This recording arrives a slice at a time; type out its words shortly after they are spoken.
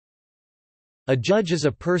A judge is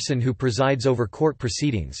a person who presides over court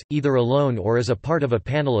proceedings, either alone or as a part of a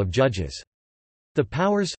panel of judges. The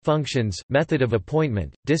powers, functions, method of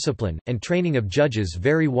appointment, discipline, and training of judges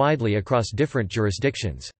vary widely across different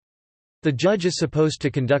jurisdictions. The judge is supposed to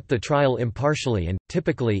conduct the trial impartially and,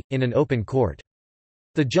 typically, in an open court.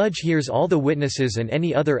 The judge hears all the witnesses and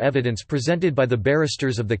any other evidence presented by the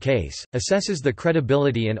barristers of the case, assesses the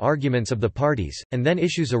credibility and arguments of the parties, and then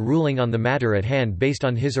issues a ruling on the matter at hand based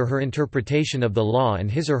on his or her interpretation of the law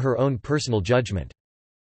and his or her own personal judgment.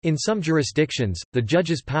 In some jurisdictions, the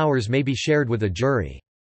judge's powers may be shared with a jury.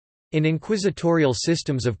 In inquisitorial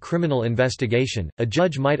systems of criminal investigation, a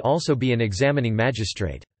judge might also be an examining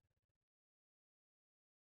magistrate.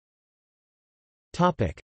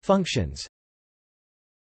 Functions.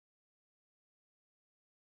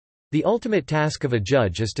 The ultimate task of a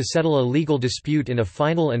judge is to settle a legal dispute in a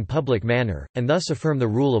final and public manner, and thus affirm the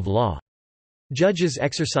rule of law. Judges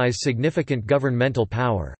exercise significant governmental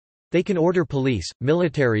power. They can order police,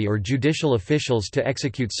 military or judicial officials to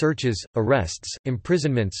execute searches, arrests,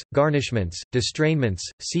 imprisonments, garnishments, distrainments,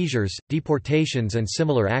 seizures, deportations and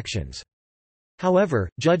similar actions. However,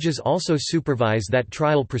 judges also supervise that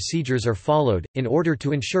trial procedures are followed, in order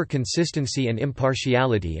to ensure consistency and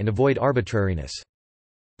impartiality and avoid arbitrariness.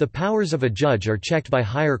 The powers of a judge are checked by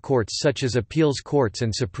higher courts such as appeals courts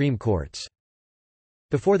and Supreme Courts.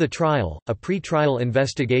 Before the trial, a pre-trial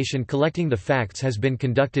investigation collecting the facts has been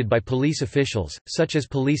conducted by police officials, such as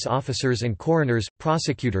police officers and coroners,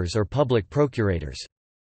 prosecutors or public procurators.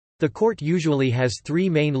 The court usually has three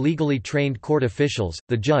main legally trained court officials: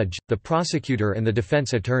 the judge, the prosecutor and the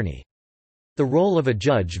defense attorney. The role of a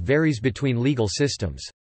judge varies between legal systems.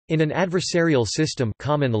 In an adversarial system,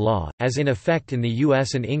 common law, as in effect in the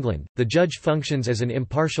US and England, the judge functions as an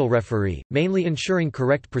impartial referee, mainly ensuring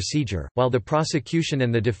correct procedure, while the prosecution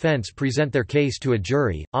and the defense present their case to a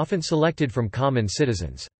jury, often selected from common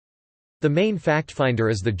citizens. The main fact-finder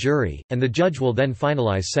is the jury, and the judge will then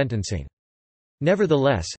finalize sentencing.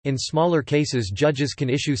 Nevertheless, in smaller cases judges can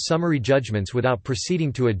issue summary judgments without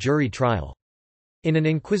proceeding to a jury trial. In an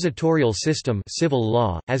inquisitorial system, civil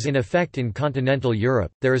law, as in effect in continental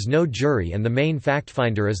Europe, there is no jury and the main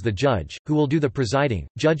fact-finder is the judge, who will do the presiding,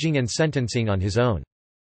 judging and sentencing on his own.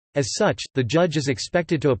 As such, the judge is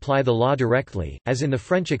expected to apply the law directly, as in the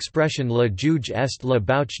French expression le juge est la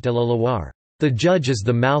bouche de la loi, the judge is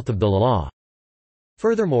the mouth of the law.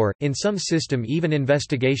 Furthermore, in some system even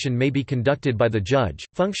investigation may be conducted by the judge,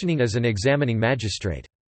 functioning as an examining magistrate.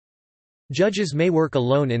 Judges may work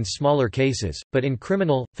alone in smaller cases, but in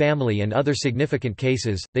criminal, family and other significant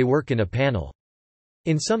cases, they work in a panel.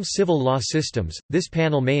 In some civil law systems, this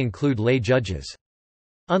panel may include lay judges.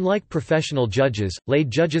 Unlike professional judges, lay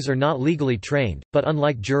judges are not legally trained, but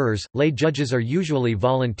unlike jurors, lay judges are usually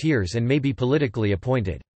volunteers and may be politically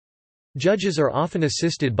appointed. Judges are often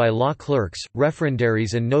assisted by law clerks,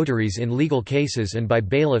 referendaries and notaries in legal cases and by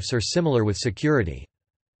bailiffs or similar with security.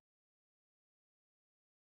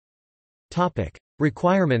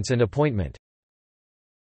 Requirements and appointment.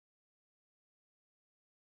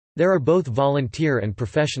 There are both volunteer and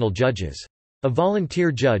professional judges. A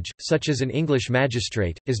volunteer judge, such as an English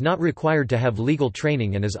magistrate, is not required to have legal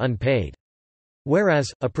training and is unpaid. Whereas,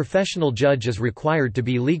 a professional judge is required to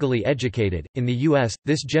be legally educated. In the U.S.,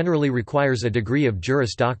 this generally requires a degree of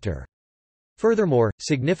Juris Doctor. Furthermore,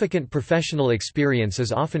 significant professional experience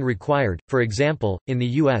is often required. For example, in the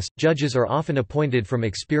U.S., judges are often appointed from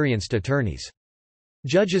experienced attorneys.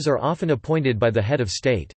 Judges are often appointed by the head of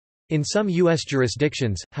state. In some U.S.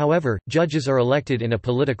 jurisdictions, however, judges are elected in a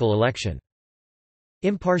political election.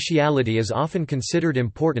 Impartiality is often considered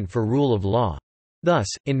important for rule of law. Thus,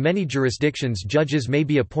 in many jurisdictions judges may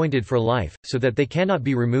be appointed for life, so that they cannot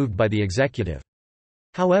be removed by the executive.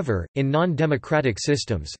 However, in non-democratic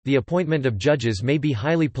systems, the appointment of judges may be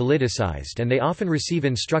highly politicized and they often receive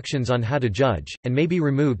instructions on how to judge, and may be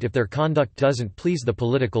removed if their conduct doesn't please the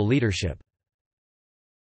political leadership.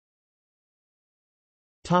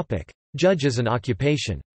 Judge as an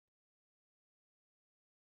occupation.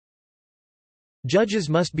 Judges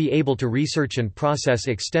must be able to research and process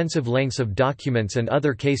extensive lengths of documents and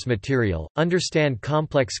other case material, understand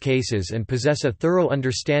complex cases and possess a thorough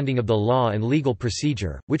understanding of the law and legal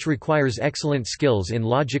procedure, which requires excellent skills in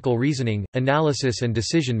logical reasoning, analysis and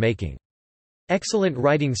decision-making. Excellent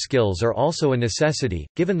writing skills are also a necessity,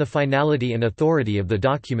 given the finality and authority of the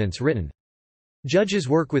documents written. Judges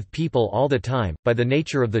work with people all the time. By the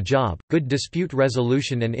nature of the job, good dispute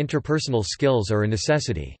resolution and interpersonal skills are a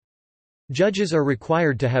necessity. Judges are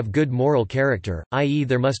required to have good moral character, i.e.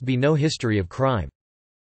 there must be no history of crime.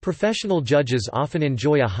 Professional judges often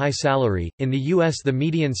enjoy a high salary. In the U.S., the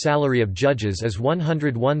median salary of judges is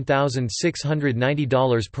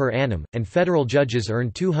 $101,690 per annum, and federal judges earn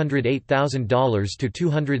 $208,000 to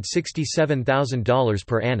 $267,000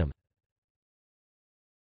 per annum.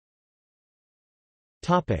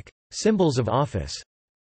 Topic: Symbols of office.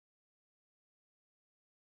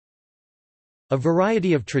 A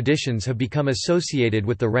variety of traditions have become associated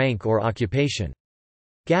with the rank or occupation.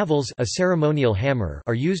 Gavels, a ceremonial hammer,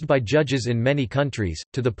 are used by judges in many countries,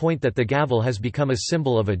 to the point that the gavel has become a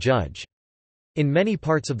symbol of a judge. In many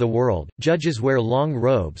parts of the world, judges wear long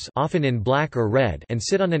robes, often in black or red, and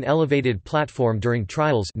sit on an elevated platform during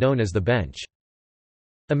trials known as the bench.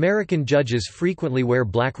 American judges frequently wear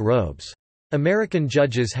black robes. American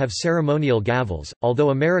judges have ceremonial gavels,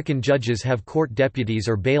 although American judges have court deputies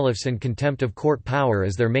or bailiffs and contempt of court power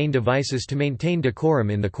as their main devices to maintain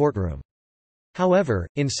decorum in the courtroom. However,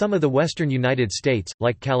 in some of the western United States,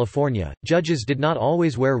 like California, judges did not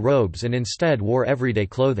always wear robes and instead wore everyday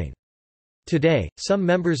clothing. Today, some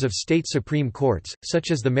members of state Supreme Courts, such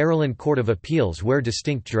as the Maryland Court of Appeals, wear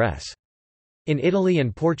distinct dress. In Italy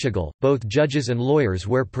and Portugal, both judges and lawyers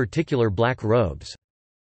wear particular black robes.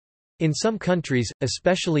 In some countries,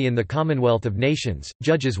 especially in the Commonwealth of Nations,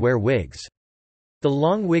 judges wear wigs. The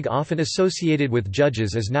long wig often associated with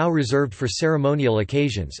judges is now reserved for ceremonial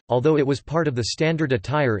occasions, although it was part of the standard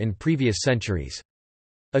attire in previous centuries.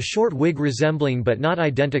 A short wig resembling but not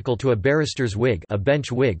identical to a barrister's wig, a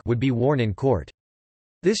bench wig, would be worn in court.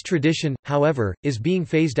 This tradition, however, is being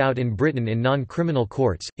phased out in Britain in non-criminal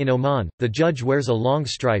courts. In Oman, the judge wears a long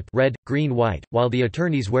stripe, red, green, white, while the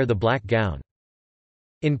attorneys wear the black gown.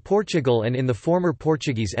 In Portugal and in the former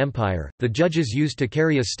Portuguese Empire, the judges used to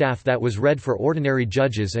carry a staff that was red for ordinary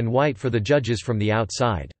judges and white for the judges from the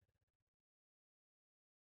outside.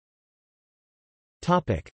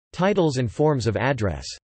 Topic: Titles and forms of address.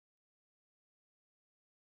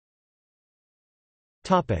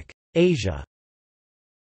 Topic: Asia.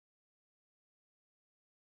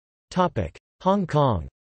 Topic: Hong Kong.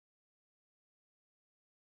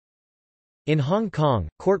 In Hong Kong,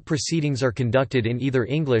 court proceedings are conducted in either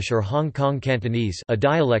English or Hong Kong Cantonese, a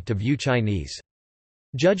dialect of Yue Chinese.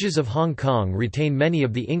 Judges of Hong Kong retain many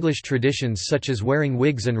of the English traditions such as wearing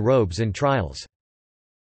wigs and robes in trials.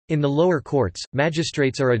 In the lower courts,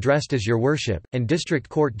 magistrates are addressed as Your Worship, and district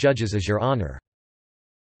court judges as Your Honour.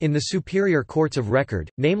 In the superior courts of record,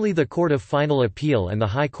 namely the Court of Final Appeal and the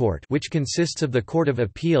High Court, which consists of the Court of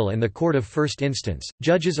Appeal and the Court of First Instance,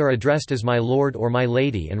 judges are addressed as My Lord or My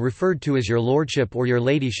Lady and referred to as Your Lordship or Your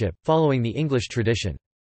Ladyship, following the English tradition.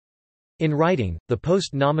 In writing, the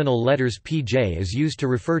post-nominal letters PJ is used to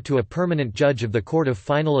refer to a permanent judge of the Court of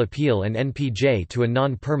Final Appeal and NPJ to a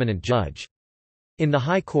non-permanent judge. In the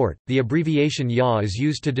High Court, the abbreviation YA is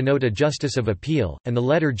used to denote a Justice of Appeal, and the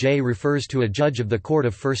letter J refers to a judge of the Court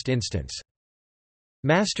of First Instance.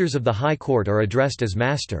 Masters of the High Court are addressed as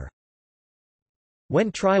Master.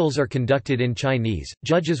 When trials are conducted in Chinese,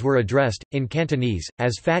 judges were addressed, in Cantonese,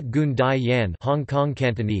 as Fat Gun Dai Yan Hong Kong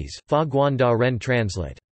Cantonese, Fa Guan Da Ren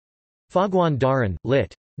translate. Fa Guan Daren,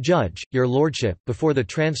 lit. Judge, Your Lordship, before the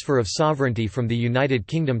transfer of sovereignty from the United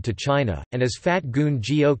Kingdom to China, and as Fat Gun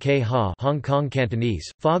Gok Ha Hong Kong Cantonese,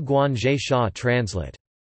 Fa Guan Zhe Sha translate.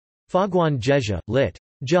 Fa Guan Zhezha, lit.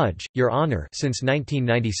 Judge, Your Honor since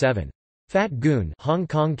 1997. Fat Gun Hong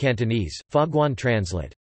Kong Cantonese, Fa Guan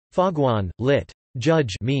translate. Fa Guan, lit.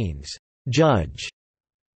 Judge means judge.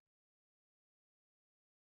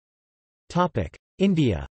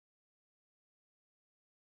 India.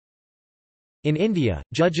 In India,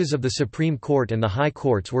 judges of the Supreme Court and the High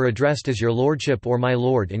Courts were addressed as Your Lordship or My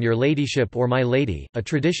Lord and Your Ladyship or My Lady, a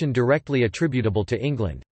tradition directly attributable to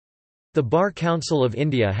England. The Bar Council of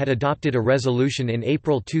India had adopted a resolution in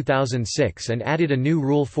April 2006 and added a new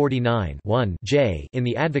Rule 49 (1)J in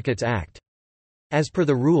the Advocates Act. As per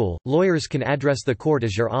the rule, lawyers can address the court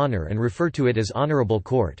as Your Honour and refer to it as Honourable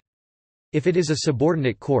Court. If it is a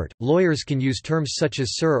subordinate court, lawyers can use terms such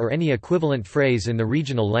as sir or any equivalent phrase in the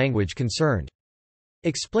regional language concerned.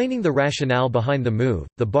 Explaining the rationale behind the move,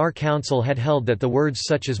 the Bar Council had held that the words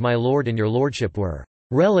such as My Lord and Your Lordship were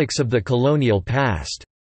relics of the colonial past.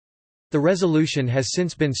 The resolution has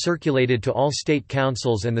since been circulated to all state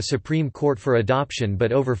councils and the Supreme Court for adoption,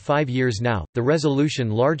 but over 5 years now, the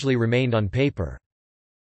resolution largely remained on paper.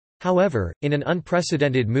 However, in an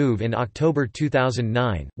unprecedented move in October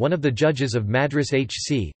 2009, one of the judges of Madras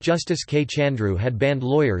HC, Justice K. Chandru, had banned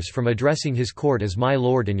lawyers from addressing his court as My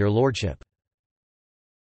Lord and Your Lordship.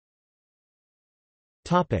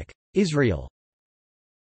 Israel.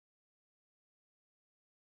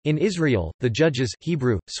 In Israel, the judges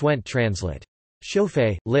Hebrew, Swent translate.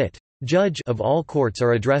 Shofei, lit. Judge of all courts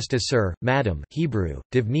are addressed as Sir, Madam Hebrew,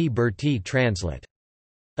 Divni Berti translate.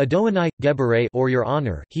 Adonai, Geberai or Your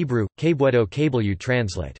Honor Hebrew, Kabwedo Kabelu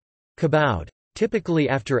translate. Kabod. Typically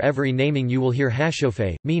after every naming you will hear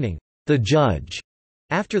hashofeh, meaning, the judge,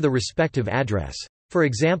 after the respective address. For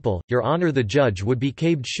example, Your Honor the judge would be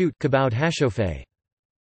Kabed Shoot Kabod hashofeh.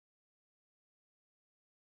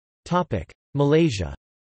 Malaysia.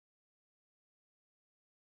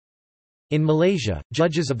 In Malaysia,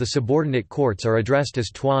 judges of the subordinate courts are addressed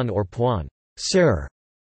as Tuan or Puan, Sir,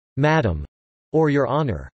 Madam, or Your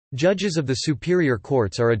Honor. Judges of the superior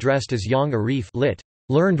courts are addressed as Yang Arif lit.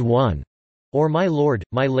 Learned one, or My Lord,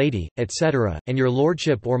 My Lady, etc., and Your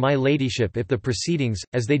Lordship or My Ladyship if the proceedings,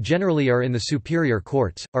 as they generally are in the superior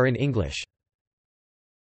courts, are in English.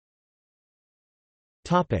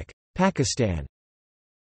 Pakistan.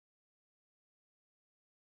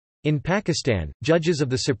 In Pakistan, judges of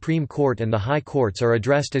the Supreme Court and the High Courts are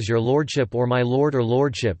addressed as Your Lordship or My Lord or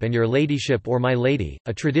Lordship and Your Ladyship or My Lady,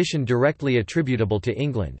 a tradition directly attributable to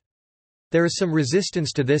England. There is some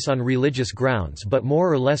resistance to this on religious grounds but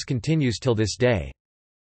more or less continues till this day.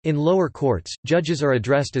 In lower courts, judges are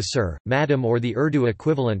addressed as Sir, Madam or the Urdu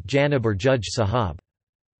equivalent Janab or Judge Sahab.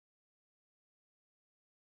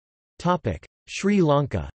 Sri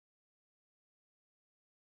Lanka.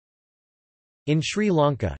 In Sri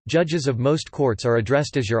Lanka, judges of most courts are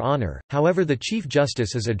addressed as Your Honour, however the Chief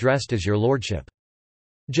Justice is addressed as Your Lordship.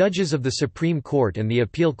 Judges of the Supreme Court and the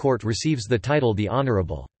Appeal Court receives the title the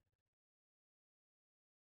Honourable.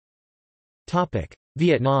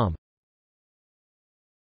 Vietnam.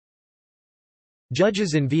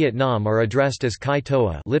 Judges in Vietnam are addressed as Kai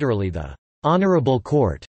Toa, literally the Honourable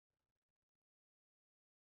Court.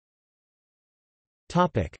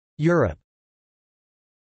 Europe.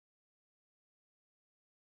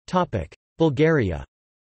 Bulgaria.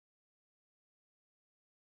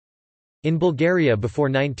 In Bulgaria before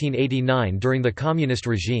 1989 during the communist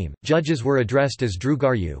regime, judges were addressed as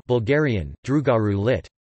Drugaryu Bulgarian, Drugaru lit.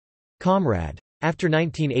 Comrade. After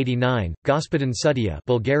 1989, Gospodin Sudya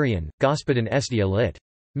Bulgarian, Gospodin Estia lit.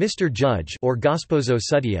 Mr. Judge or Gospozo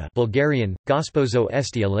Sudya Bulgarian, Gospozo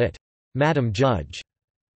Estia lit. Madam Judge.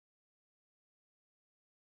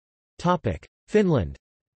 Finland.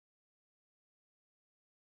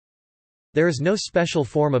 There is no special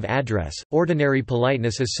form of address, ordinary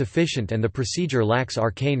politeness is sufficient and the procedure lacks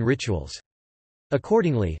arcane rituals.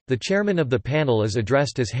 Accordingly, the chairman of the panel is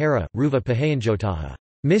addressed as Herra, Ruva Pahayanjotaha,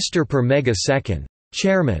 Mr. per mega second,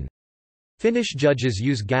 Chairman. Finnish judges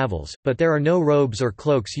use gavels, but there are no robes or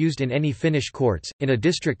cloaks used in any Finnish courts. In a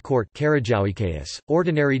district court,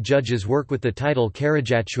 ordinary judges work with the title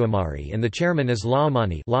Karajatuomari and the chairman is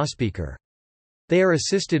Laomani, law speaker. They are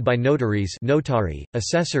assisted by notaries notari,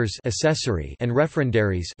 assessors assessori, and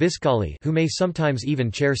referendaries viscali, who may sometimes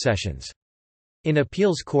even chair sessions. In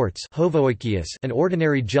appeals courts an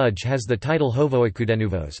ordinary judge has the title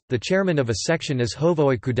Hovoikudenuvos, the chairman of a section is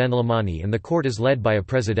Hovoikudenlamani and the court is led by a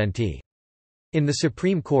presidente. In the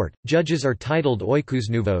Supreme Court, judges are titled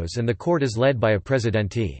Oikusnuvos and the court is led by a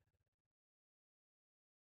presidente.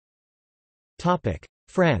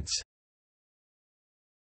 France.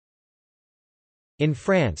 In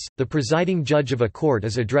France, the presiding judge of a court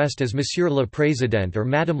is addressed as Monsieur le Président or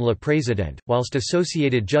Madame le Président, whilst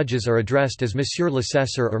associated judges are addressed as Monsieur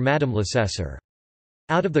l'assesseur or Madame l'assesseur.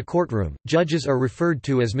 Out of the courtroom, judges are referred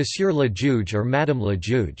to as Monsieur le Juge or Madame le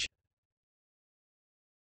Juge.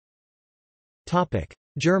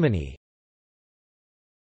 Germany.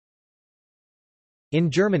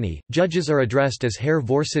 In Germany, judges are addressed as Herr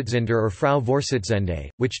Vorsitzender or Frau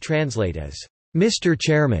Vorsitzende, which translate as Mr.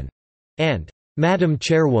 Chairman and Madam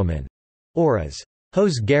Chairwoman, or as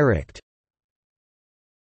Hausgericht.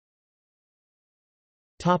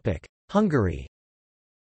 Hungary.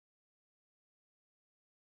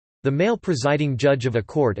 The male presiding judge of a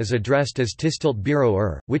court is addressed as Tisztelt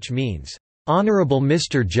Bíró, which means, Honorable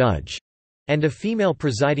Mr. Judge, and a female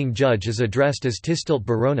presiding judge is addressed as Tisztelt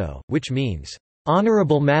Bírónő, which means,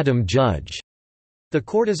 Honorable Madam Judge. The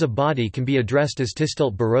court as a body can be addressed as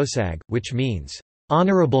Tisztelt Bíróság, which means,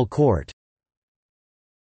 Honorable Court.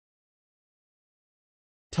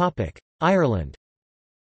 Ireland.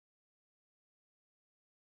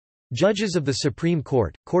 Judges of the Supreme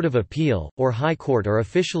Court, Court of Appeal, or High Court are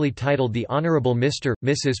officially titled the Honourable Mr.,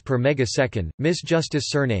 Mrs. per mega second, Miss Justice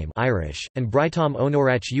surname Irish, and Brightom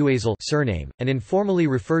Honorach Uazel surname, and informally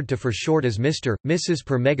referred to for short as Mr., Mrs.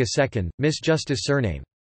 per mega second, Miss Justice surname.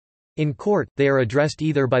 In court, they are addressed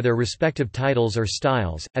either by their respective titles or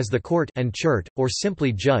styles, as the Court and Churt, or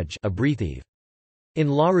simply Judge abbreviative. In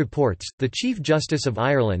law reports, the Chief Justice of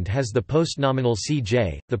Ireland has the postnominal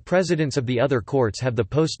CJ, the presidents of the other courts have the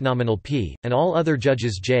postnominal P, and all other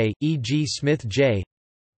judges J, e.g. Smith J.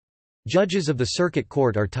 Judges of the Circuit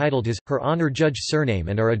Court are titled His, Her Honor Judge surname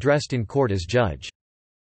and are addressed in court as Judge.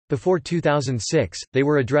 Before 2006, they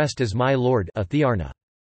were addressed as My Lord a Thearna.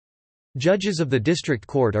 Judges of the District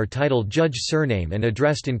Court are titled Judge surname and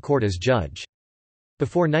addressed in court as Judge.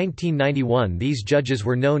 Before 1991 these judges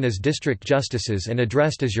were known as district justices and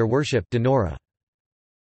addressed as Your Worship Denora.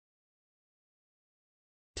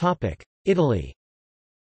 Italy.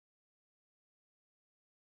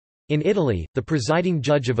 In Italy, the presiding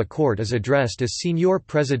judge of a court is addressed as Signor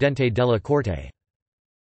Presidente della Corte.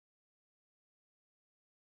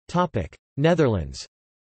 Netherlands.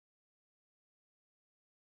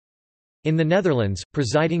 In the Netherlands,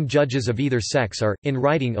 presiding judges of either sex are, in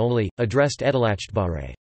writing only, addressed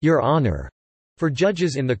edelachtbare, Your Honor. For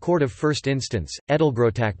judges in the court of first instance,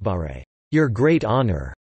 edelgrootachtbare, Your Great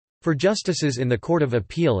Honor. For justices in the court of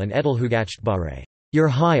appeal and edelhoogachbare, Your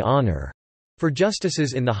High Honor. For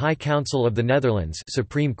justices in the High Council of the Netherlands,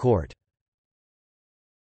 Supreme Court.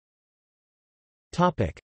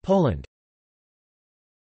 Poland.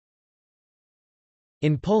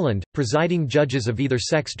 In Poland, presiding judges of either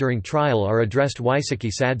sex during trial are addressed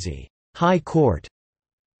Wysoki Sądzi, High Court.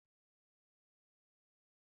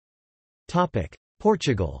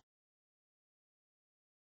 Portugal.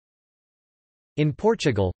 In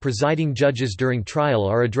Portugal, presiding judges during trial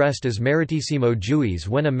are addressed as Meritíssimo Juiz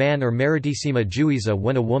when a man or Meritíssima Juíza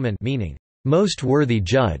when a woman, meaning most worthy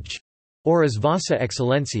judge, or as Vossa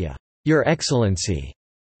Excelência, Your Excellency,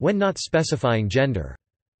 when not specifying gender.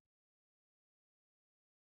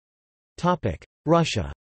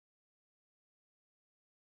 Russia.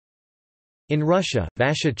 In Russia,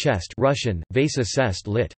 Vasha Chest Russian, Vasa Cest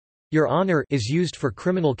lit. Your Honor is used for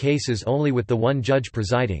criminal cases only with the one judge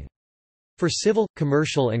presiding. For civil,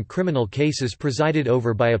 commercial and criminal cases presided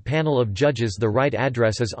over by a panel of judges the right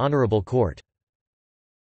address is Honorable Court.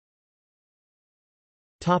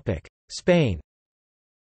 Spain.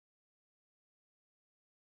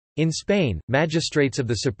 In Spain, magistrates of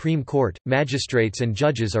the Supreme Court, magistrates and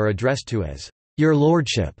judges are addressed to as Your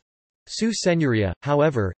Lordship, Su Señoría.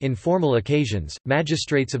 However, in formal occasions,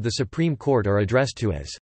 magistrates of the Supreme Court are addressed to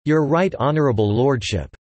as Your Right Honorable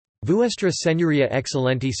Lordship, Vuestra Señoría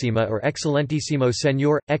Excelentísima or Excelentissimo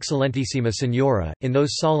Señor, Excelentissima Señora. In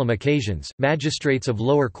those solemn occasions, magistrates of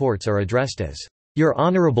lower courts are addressed as Your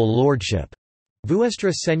Honorable Lordship,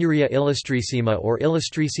 Vuestra Señoría Ilustrísima or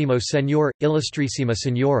Ilustrísimo Señor, Ilustrísima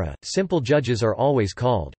Señora. Simple judges are always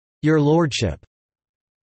called Your Lordship.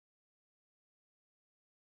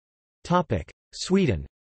 Sweden.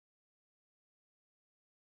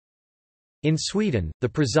 In Sweden, the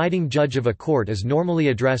presiding judge of a court is normally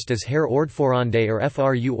addressed as Herr Ordförande or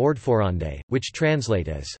Fru Ordförande, which translate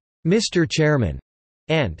as Mr. Chairman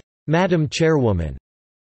and Madam Chairwoman.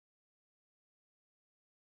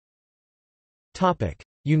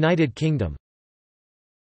 United Kingdom.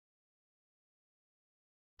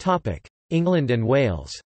 England and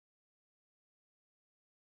Wales.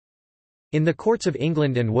 In the courts of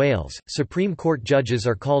England and Wales, Supreme Court judges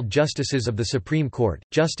are called Justices of the Supreme Court.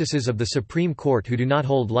 Justices of the Supreme Court who do not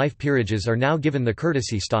hold life peerages are now given the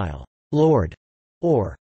courtesy style, Lord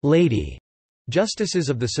or Lady. Justices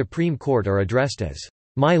of the Supreme Court are addressed as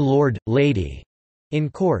My Lord, Lady in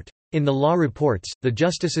court. In the law reports, the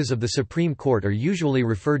justices of the Supreme Court are usually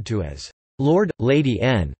referred to as Lord, Lady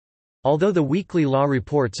N, although the weekly law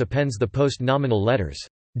reports appends the post-nominal letters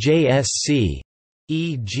JSC,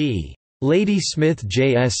 e.g. Lady Smith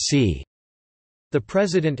JSC. The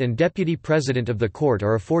President and Deputy President of the Court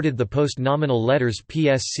are afforded the post-nominal letters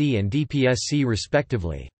PSC and DPSC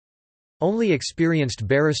respectively. Only experienced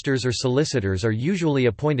barristers or solicitors are usually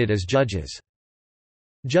appointed as judges.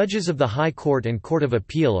 Judges of the High Court and Court of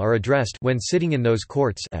Appeal are addressed when sitting in those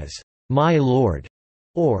courts as My Lord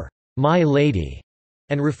or My Lady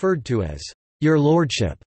and referred to as Your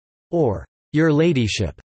Lordship or Your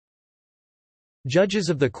Ladyship. Judges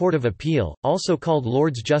of the Court of Appeal, also called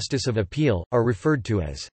Lords Justice of Appeal, are referred to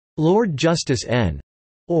as Lord Justice N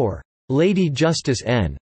or Lady Justice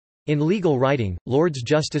N. In legal writing, Lords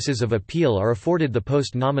Justices of Appeal are afforded the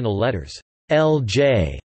post-nominal letters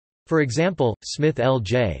L.J. For example, Smith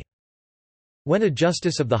L.J. When a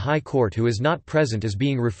justice of the High Court who is not present is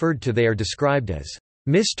being referred to, they are described as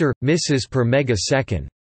Mr., Mrs. per mega second.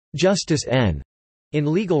 Justice N.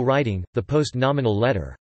 In legal writing, the post-nominal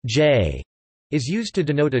letter J is used to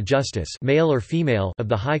denote a justice, male or female, of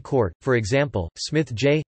the High Court, for example, Smith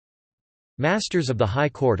J. Masters of the High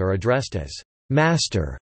Court are addressed as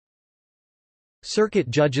Master. Circuit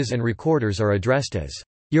judges and recorders are addressed as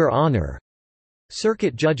Your Honor.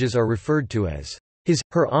 Circuit judges are referred to as His,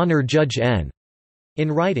 Her Honor Judge N.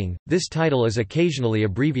 In writing, this title is occasionally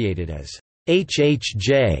abbreviated as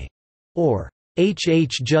HHJ or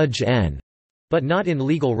HH Judge N, but not in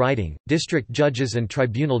legal writing. District judges and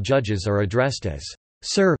tribunal judges are addressed as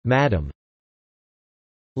Sir, Madam.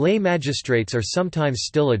 Lay magistrates are sometimes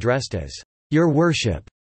still addressed as Your Worship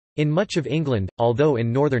in much of England, although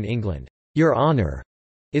in Northern England, Your Honour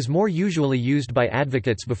is more usually used by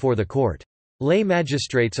advocates before the court. Lay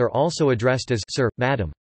magistrates are also addressed as Sir,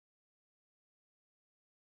 Madam.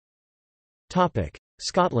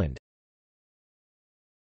 Scotland.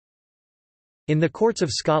 In the Courts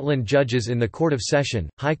of Scotland, judges in the Court of Session,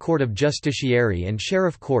 High Court of Justiciary and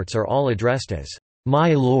Sheriff Courts are all addressed as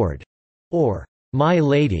My Lord or My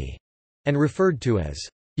Lady, and referred to as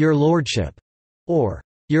Your Lordship or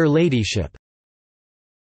Your Ladyship.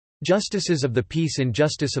 Justices of the Peace in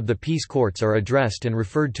Justice of the Peace Courts are addressed and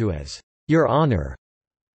referred to as Your Honour.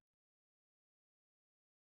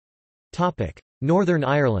 Northern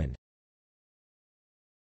Ireland.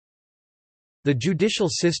 The judicial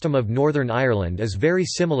system of Northern Ireland is very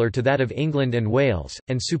similar to that of England and Wales,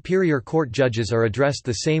 and superior court judges are addressed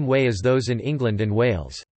the same way as those in England and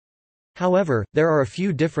Wales. However, there are a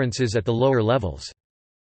few differences at the lower levels.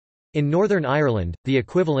 In Northern Ireland, the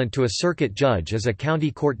equivalent to a circuit judge is a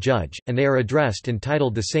county court judge, and they are addressed and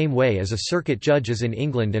titled the same way as a circuit judge is in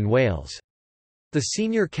England and Wales. The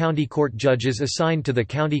senior county court judges assigned to the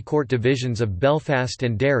county court divisions of Belfast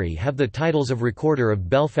and Derry have the titles of Recorder of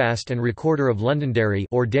Belfast and Recorder of Londonderry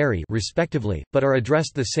or Derry respectively, but are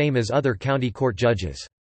addressed the same as other county court judges.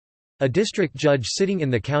 A district judge sitting in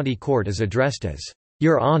the county court is addressed as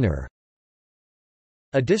Your Honour.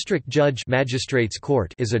 A district judge magistrates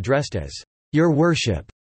court is addressed as Your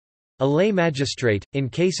Worship. A lay magistrate, in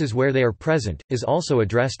cases where they are present, is also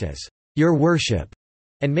addressed as Your Worship,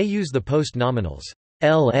 and may use the post-nominals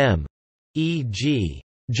L.M., e.g.,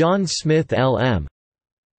 John Smith L.M.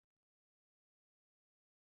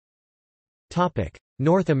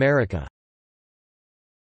 North America.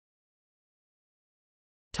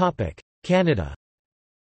 Canada.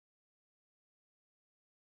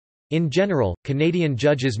 In general, Canadian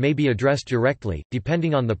judges may be addressed directly,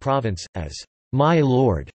 depending on the province, as My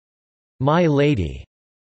Lord, My Lady,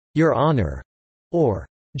 Your Honour, or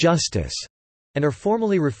Justice, and are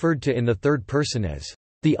formally referred to in the third person as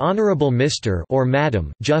the Honourable Mr. or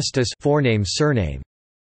Madam Justice forename surname.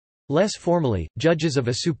 Less formally, judges of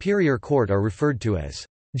a superior court are referred to as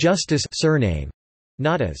Justice surname,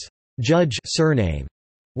 not as Judge surname.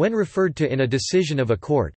 When referred to in a decision of a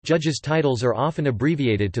court, judges' titles are often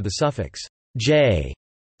abbreviated to the suffix J,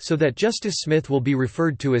 so that Justice Smith will be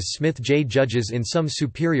referred to as Smith J. Judges in some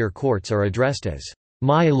superior courts are addressed as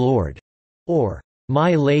My Lord or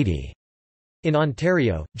My Lady. In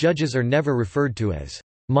Ontario, judges are never referred to as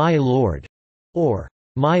My Lord or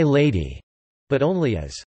My Lady, but only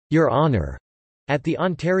as Your Honour at the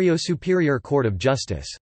Ontario Superior Court of Justice.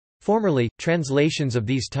 Formerly, translations of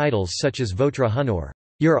these titles such as Votre Honneur,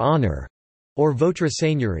 Your Honour, or Votre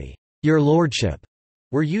Seigneurie, Your Lordship,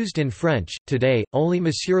 were used in French. Today, only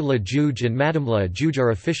Monsieur le Juge and Madame la Juge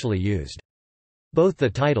are officially used. Both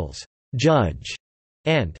the titles Judge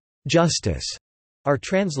and Justice are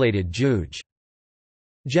translated Juge.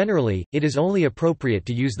 Generally, it is only appropriate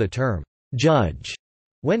to use the term judge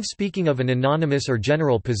when speaking of an anonymous or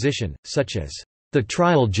general position, such as the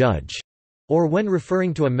trial judge, or when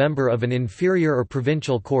referring to a member of an inferior or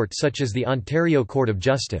provincial court such as the Ontario Court of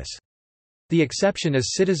Justice. The exception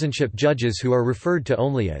is citizenship judges, who are referred to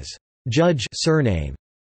only as judge surname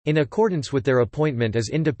in accordance with their appointment as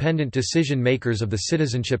independent decision-makers of the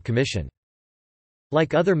Citizenship Commission.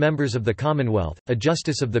 Like other members of the Commonwealth, a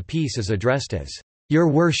Justice of the Peace is addressed as Your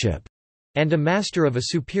Worship, and a Master of a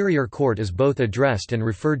superior court is both addressed and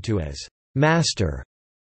referred to as Master.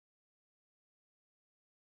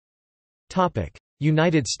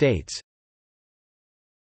 United States.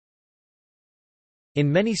 In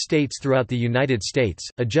many states throughout the United States,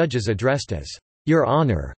 a judge is addressed as Your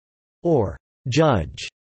Honor or Judge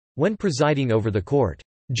when presiding over the court.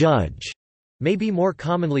 Judge may be more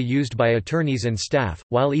commonly used by attorneys and staff,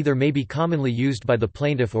 while either may be commonly used by the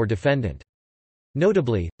plaintiff or defendant.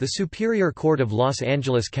 Notably, the Superior Court of Los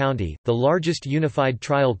Angeles County, the largest unified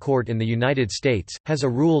trial court in the United States, has a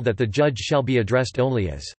rule that the judge shall be addressed only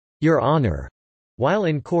as Your Honor while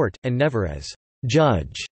in court, and never as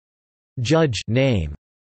Judge. Judge name,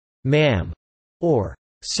 Ma'am, or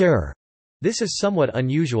Sir. This is somewhat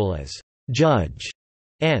unusual, as Judge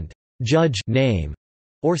and Judge name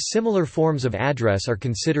or similar forms of address are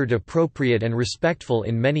considered appropriate and respectful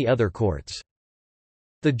in many other courts.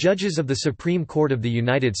 The judges of the Supreme Court of the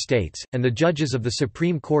United States, and the judges of the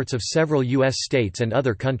Supreme Courts of several U.S. states and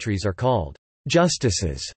other countries are called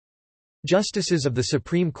justices. Justices of the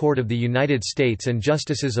Supreme Court of the United States and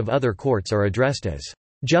justices of other courts are addressed as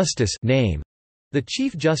Justice name. The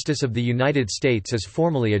Chief Justice of the United States is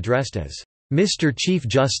formally addressed as Mr. Chief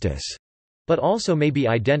Justice, but also may be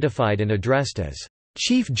identified and addressed as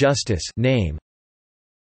Chief Justice name.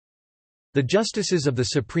 The justices of the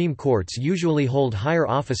Supreme Courts usually hold higher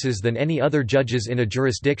offices than any other judges in a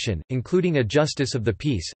jurisdiction, including a justice of the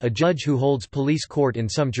peace, a judge who holds police court in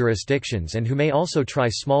some jurisdictions and who may also try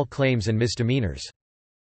small claims and misdemeanors.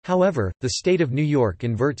 However, the state of New York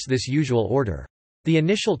inverts this usual order. The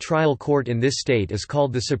initial trial court in this state is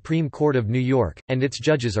called the Supreme Court of New York, and its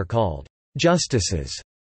judges are called justices.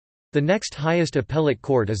 The next highest appellate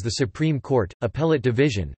court is the Supreme Court, Appellate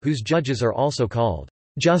Division, whose judges are also called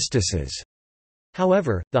justices.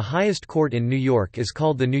 However, the highest court in New York is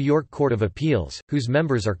called the New York Court of Appeals, whose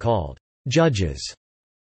members are called judges.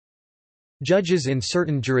 Judges in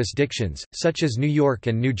certain jurisdictions, such as New York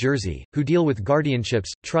and New Jersey, who deal with guardianships,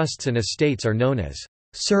 trusts and estates are known as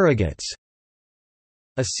surrogates.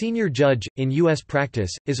 A senior judge, in U.S.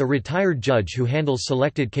 practice, is a retired judge who handles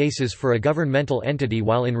selected cases for a governmental entity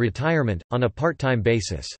while in retirement, on a part-time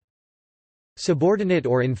basis. Subordinate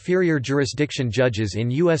or inferior jurisdiction judges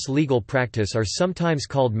in U.S. legal practice are sometimes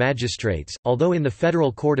called magistrates, although in the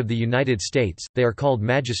Federal Court of the United States, they are called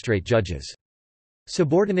magistrate judges.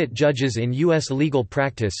 Subordinate judges in U.S. legal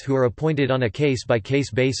practice who are appointed on a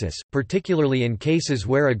case-by-case basis, particularly in cases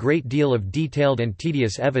where a great deal of detailed and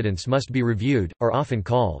tedious evidence must be reviewed, are often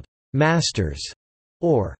called masters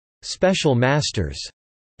or special masters,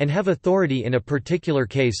 and have authority in a particular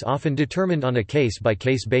case often determined on a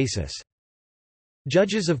case-by-case basis.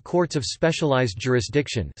 Judges of courts of specialized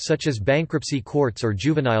jurisdiction such as bankruptcy courts or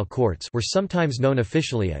juvenile courts were sometimes known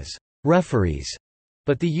officially as referees,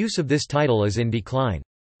 but the use of this title is in decline.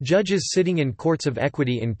 Judges sitting in courts of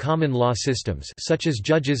equity in common law systems such as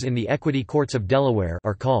judges in the equity courts of Delaware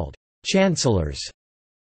are called chancellors.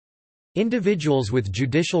 Individuals with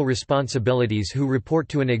judicial responsibilities who report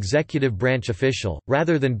to an executive branch official,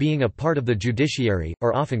 rather than being a part of the judiciary,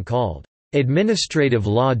 are often called administrative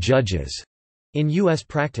law judges in U.S.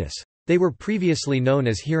 practice. They were previously known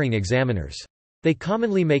as hearing examiners. They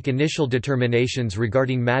commonly make initial determinations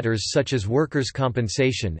regarding matters such as workers'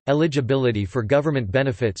 compensation, eligibility for government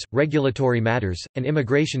benefits, regulatory matters, and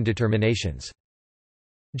immigration determinations.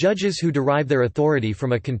 Judges who derive their authority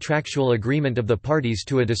from a contractual agreement of the parties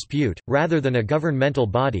to a dispute, rather than a governmental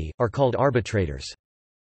body, are called arbitrators.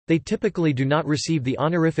 They typically do not receive the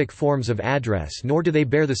honorific forms of address nor do they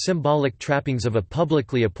bear the symbolic trappings of a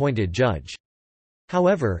publicly appointed judge.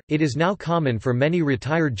 However, it is now common for many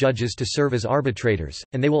retired judges to serve as arbitrators,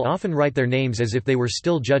 and they will often write their names as if they were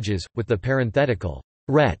still judges, with the parenthetical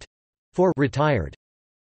ret for retired.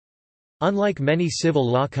 Unlike many civil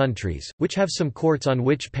law countries, which have some courts on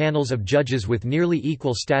which panels of judges with nearly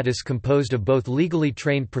equal status composed of both legally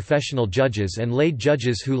trained professional judges and lay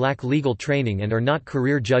judges who lack legal training and are not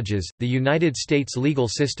career judges, the United States legal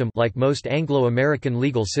system, like most Anglo-American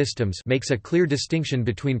legal systems, makes a clear distinction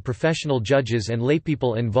between professional judges and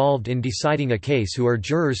laypeople involved in deciding a case who are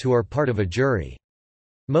jurors who are part of a jury.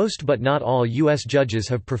 Most but not all U.S. judges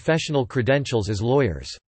have professional credentials as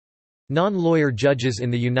lawyers. Non-lawyer judges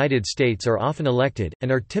in the United States are often elected,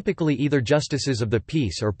 and are typically either justices of the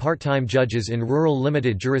peace or part-time judges in rural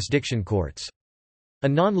limited jurisdiction courts. A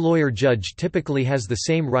non-lawyer judge typically has the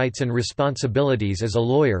same rights and responsibilities as a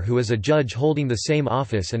lawyer who is a judge holding the same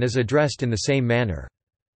office and is addressed in the same manner.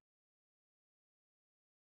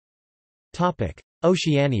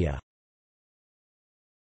 Oceania.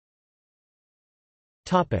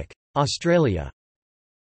 Australia.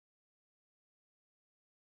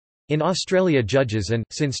 In Australia judges and,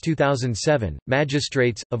 since 2007,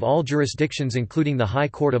 magistrates, of all jurisdictions including the High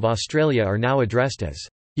Court of Australia are now addressed as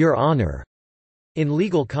Your Honour. In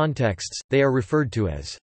legal contexts, they are referred to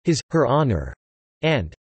as His, Her Honour,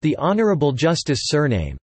 and the Honourable Justice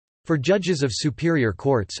surname for judges of superior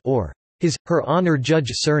courts, or His, Her Honour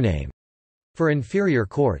Judge surname for inferior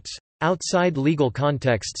courts. Outside legal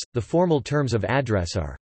contexts, the formal terms of address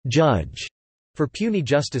are Judge for puisne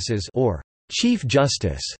justices or Chief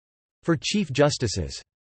Justice for chief justices.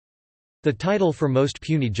 The title for most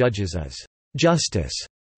puisne judges is Justice,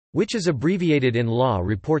 which is abbreviated in law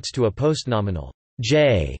reports to a postnominal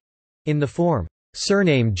J in the form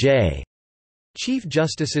surname J. Chief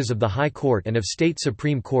Justices of the High Court and of state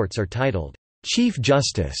Supreme Courts are titled Chief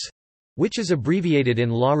Justice, which is abbreviated in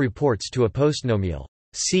law reports to a postnomial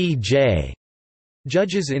CJ.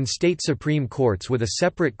 Judges in state supreme courts with a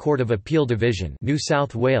separate Court of Appeal division, New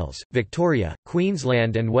South Wales, Victoria,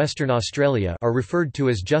 Queensland and Western Australia, are referred to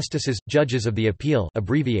as justices, judges of the appeal,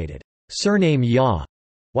 abbreviated surname YA,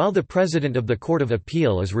 while the President of the Court of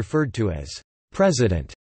Appeal is referred to as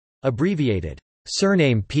President, abbreviated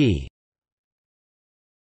surname P.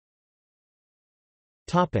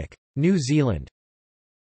 Topic: New Zealand.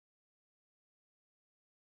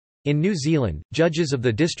 In New Zealand, judges of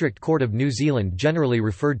the District Court of New Zealand generally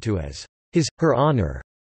referred to as His, Her Honour,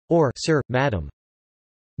 or Sir, Madam.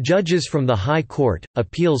 Judges from the High Court,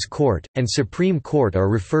 Appeals Court, and Supreme Court are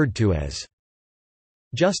referred to as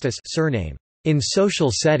Justice surname. In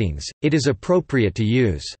social settings, it is appropriate to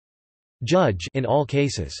use Judge in all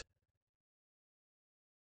cases.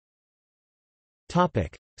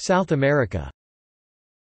 Topic: South America.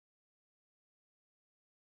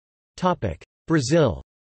 Topic: Brazil.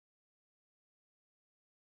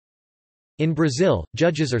 In Brazil,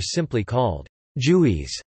 judges are simply called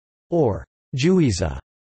juiz or juíza,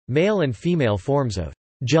 male and female forms of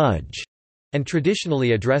judge, and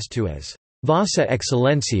traditionally addressed to as Vossa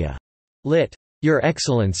Excelência, lit. Your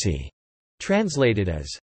Excellency, translated as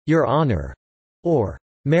Your Honor, or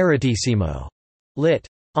Meritíssimo, lit.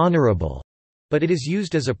 Honorable, but it is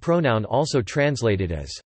used as a pronoun also translated as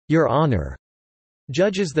Your Honor.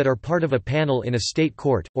 Judges that are part of a panel in a state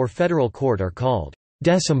court, or federal court are called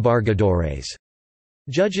desembargadores.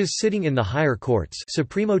 Judges sitting in the higher courts,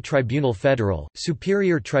 Supremo Tribunal Federal,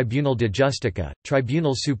 Superior Tribunal de Justiça,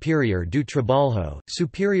 Tribunal Superior do Trabalho,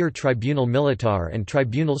 Superior Tribunal Militar and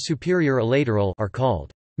Tribunal Superior Eleitoral, are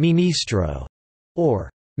called ministro or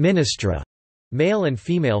ministra, male and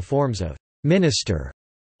female forms of minister,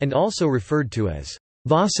 and also referred to as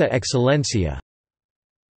Vossa Excelência.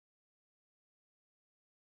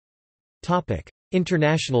 Topic: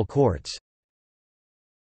 International courts.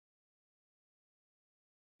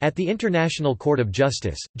 At the International Court of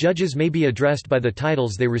Justice, judges may be addressed by the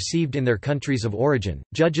titles they received in their countries of origin.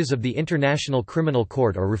 Judges of the International Criminal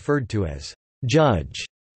Court are referred to as judge.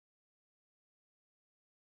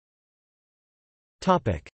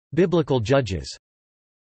 Topic: Biblical judges.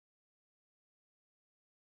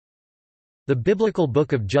 The biblical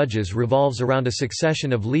book of Judges revolves around a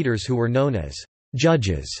succession of leaders who were known as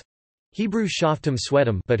judges. Hebrew shoftim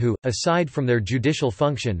sweatim, but who, aside from their judicial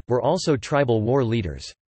function, were also tribal war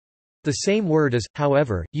leaders. The same word is,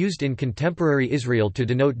 however, used in contemporary Israel to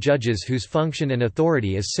denote judges whose function and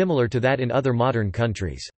authority is similar to that in other modern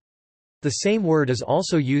countries. The same word is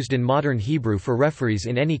also used in modern Hebrew for referees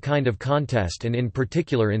in any kind of contest and in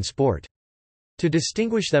particular in sport. To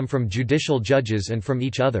distinguish them from judicial judges and from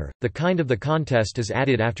each other, the kind of the contest is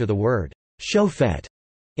added after the word shofet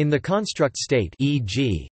in the construct state,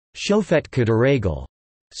 e.g., shofet kederegel,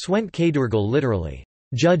 swent kedurgel, literally,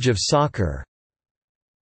 judge of soccer.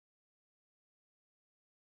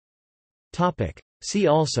 See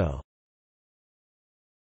also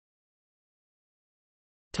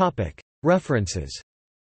References.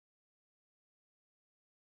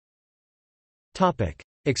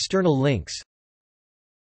 External links.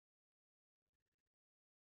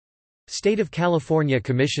 State of California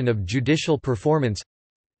Commission of Judicial Performance,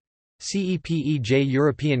 CEPEJ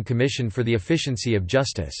European Commission for the Efficiency of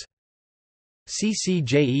Justice,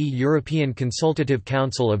 CCJE European Consultative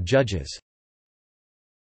Council of Judges.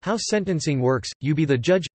 How Sentencing Works, You Be the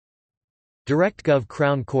Judge. DirectGov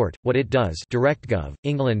Crown Court, What It Does, DirectGov,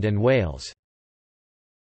 England and Wales.